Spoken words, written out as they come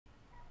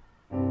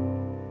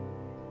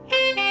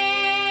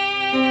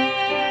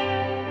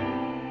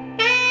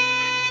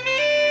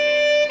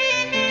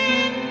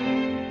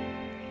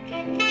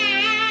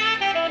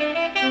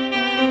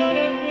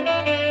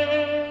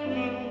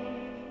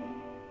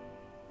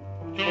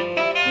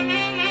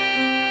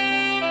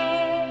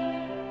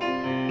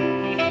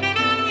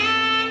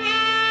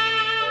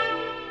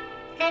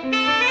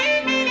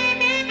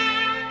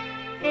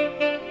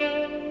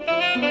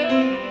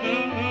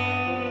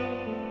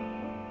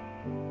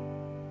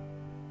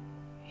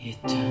You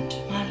turned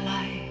my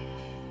life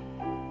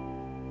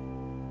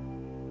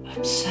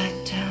upside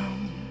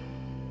down.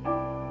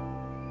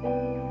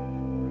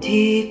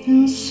 Deep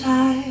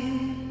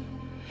inside,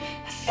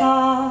 I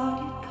thought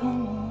you'd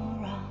come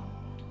around.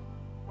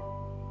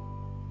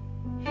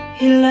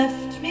 You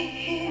left me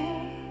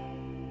here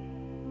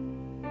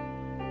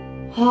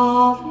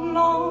all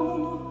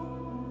alone.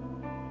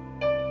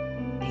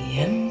 The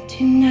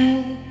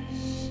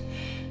emptiness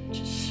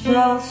just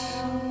felt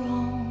so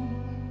wrong.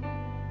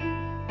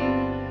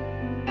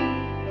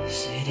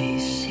 Sit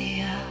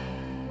easier,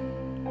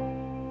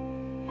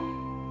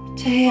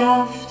 day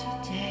after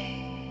day,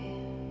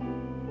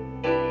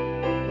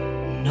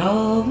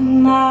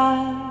 knowing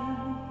that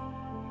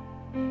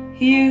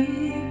you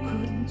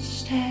couldn't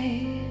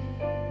stay.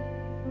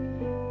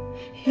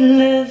 You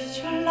lived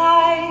your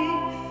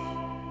life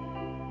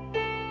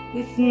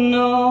with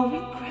no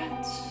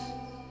regrets.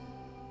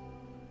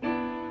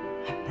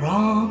 I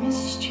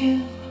promised you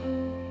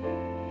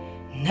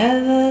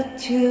never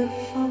to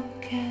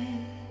forget,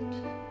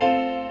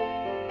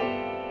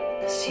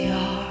 'cause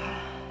you're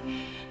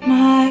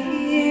my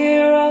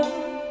hero,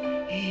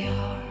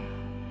 you're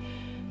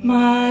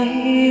my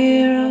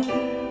hero.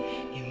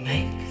 You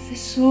make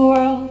this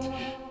world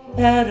a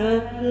better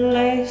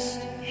place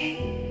to be,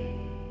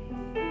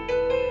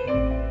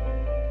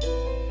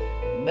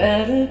 a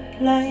better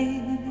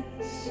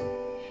place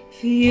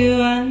for you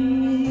and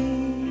me.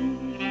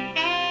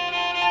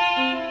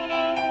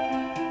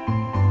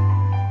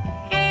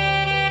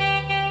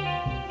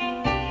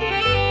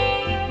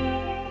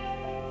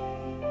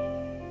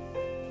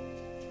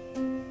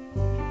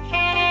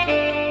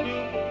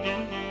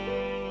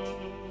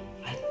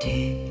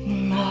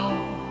 Didn't know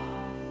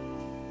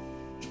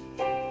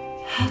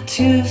how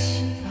to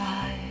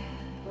survive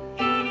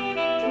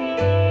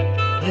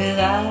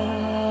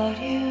without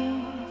you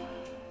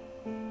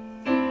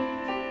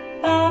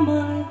by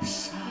my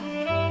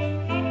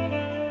side.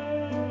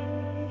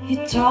 You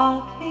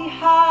taught me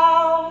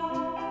how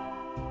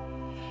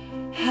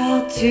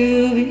to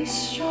be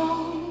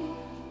strong.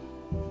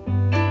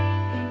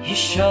 You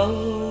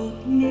showed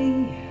me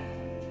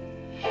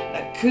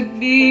I could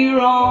be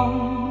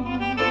wrong.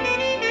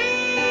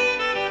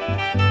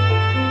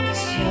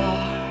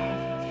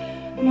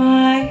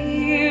 My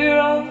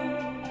hero,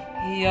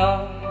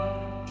 you're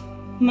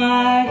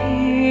my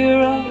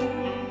hero.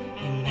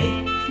 You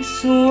make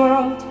this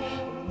world a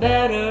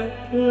better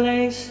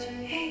place to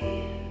be,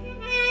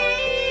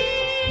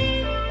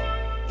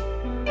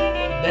 a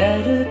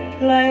better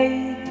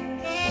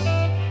place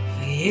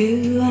for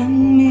you and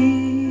me.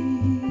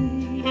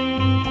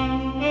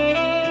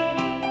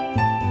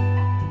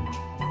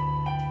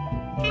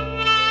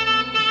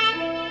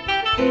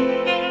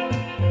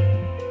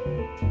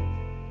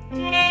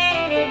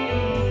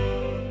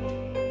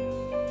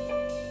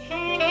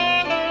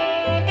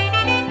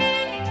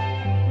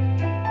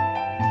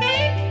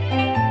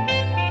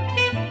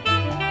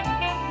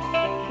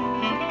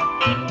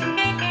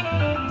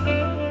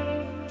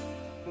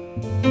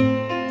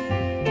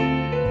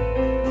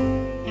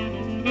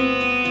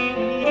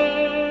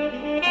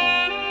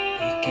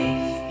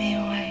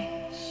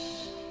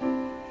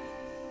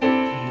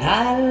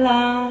 I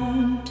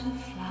learned to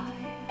fly.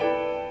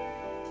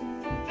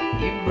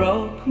 You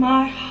broke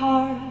my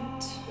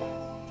heart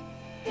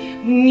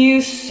when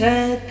you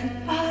said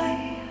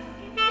goodbye.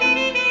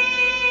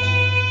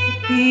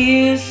 The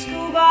years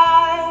go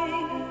by,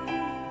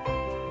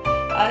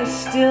 I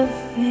still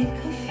think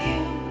of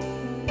you.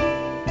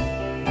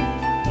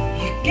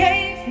 You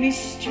gave me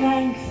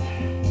strength,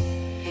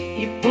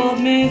 you pulled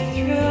me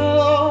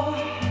through.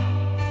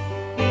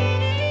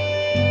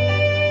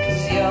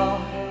 'Cause you're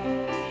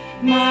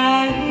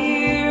my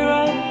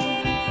hero,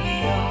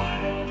 you're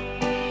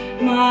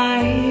my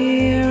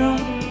hero.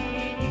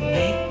 You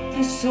make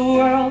this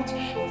world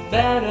a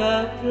better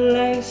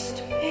place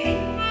to be,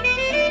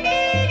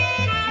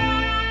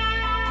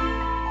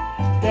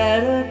 a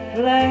better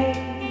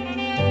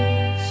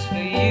place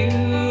for you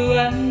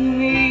and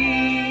me.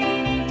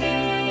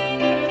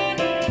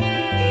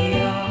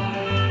 You're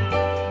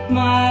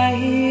my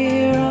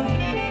hero,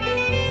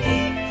 you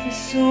make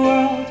this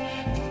world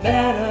a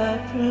better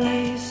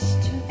place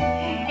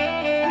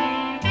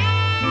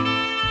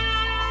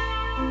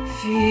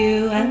for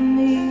you and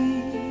me,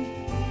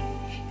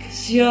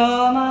 'cause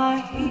you're my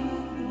hero.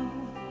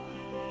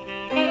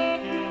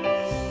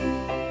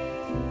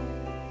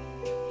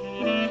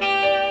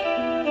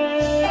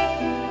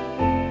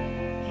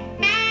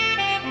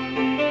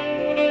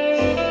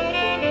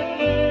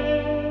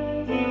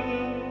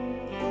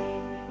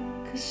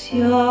 'Cause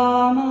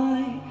you're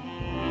my